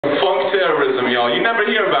terrorism, y'all. You never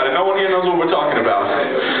hear about it. No one here knows what we're talking about.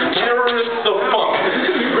 Terrorists of funk.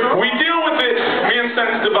 We deal with it. Me and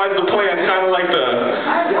Sense devised the plan, kind of like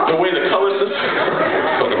the way the color system.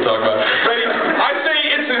 That's what I'm talking about. Ready? I say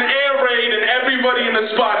it's an air raid, and everybody in the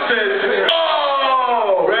spot says.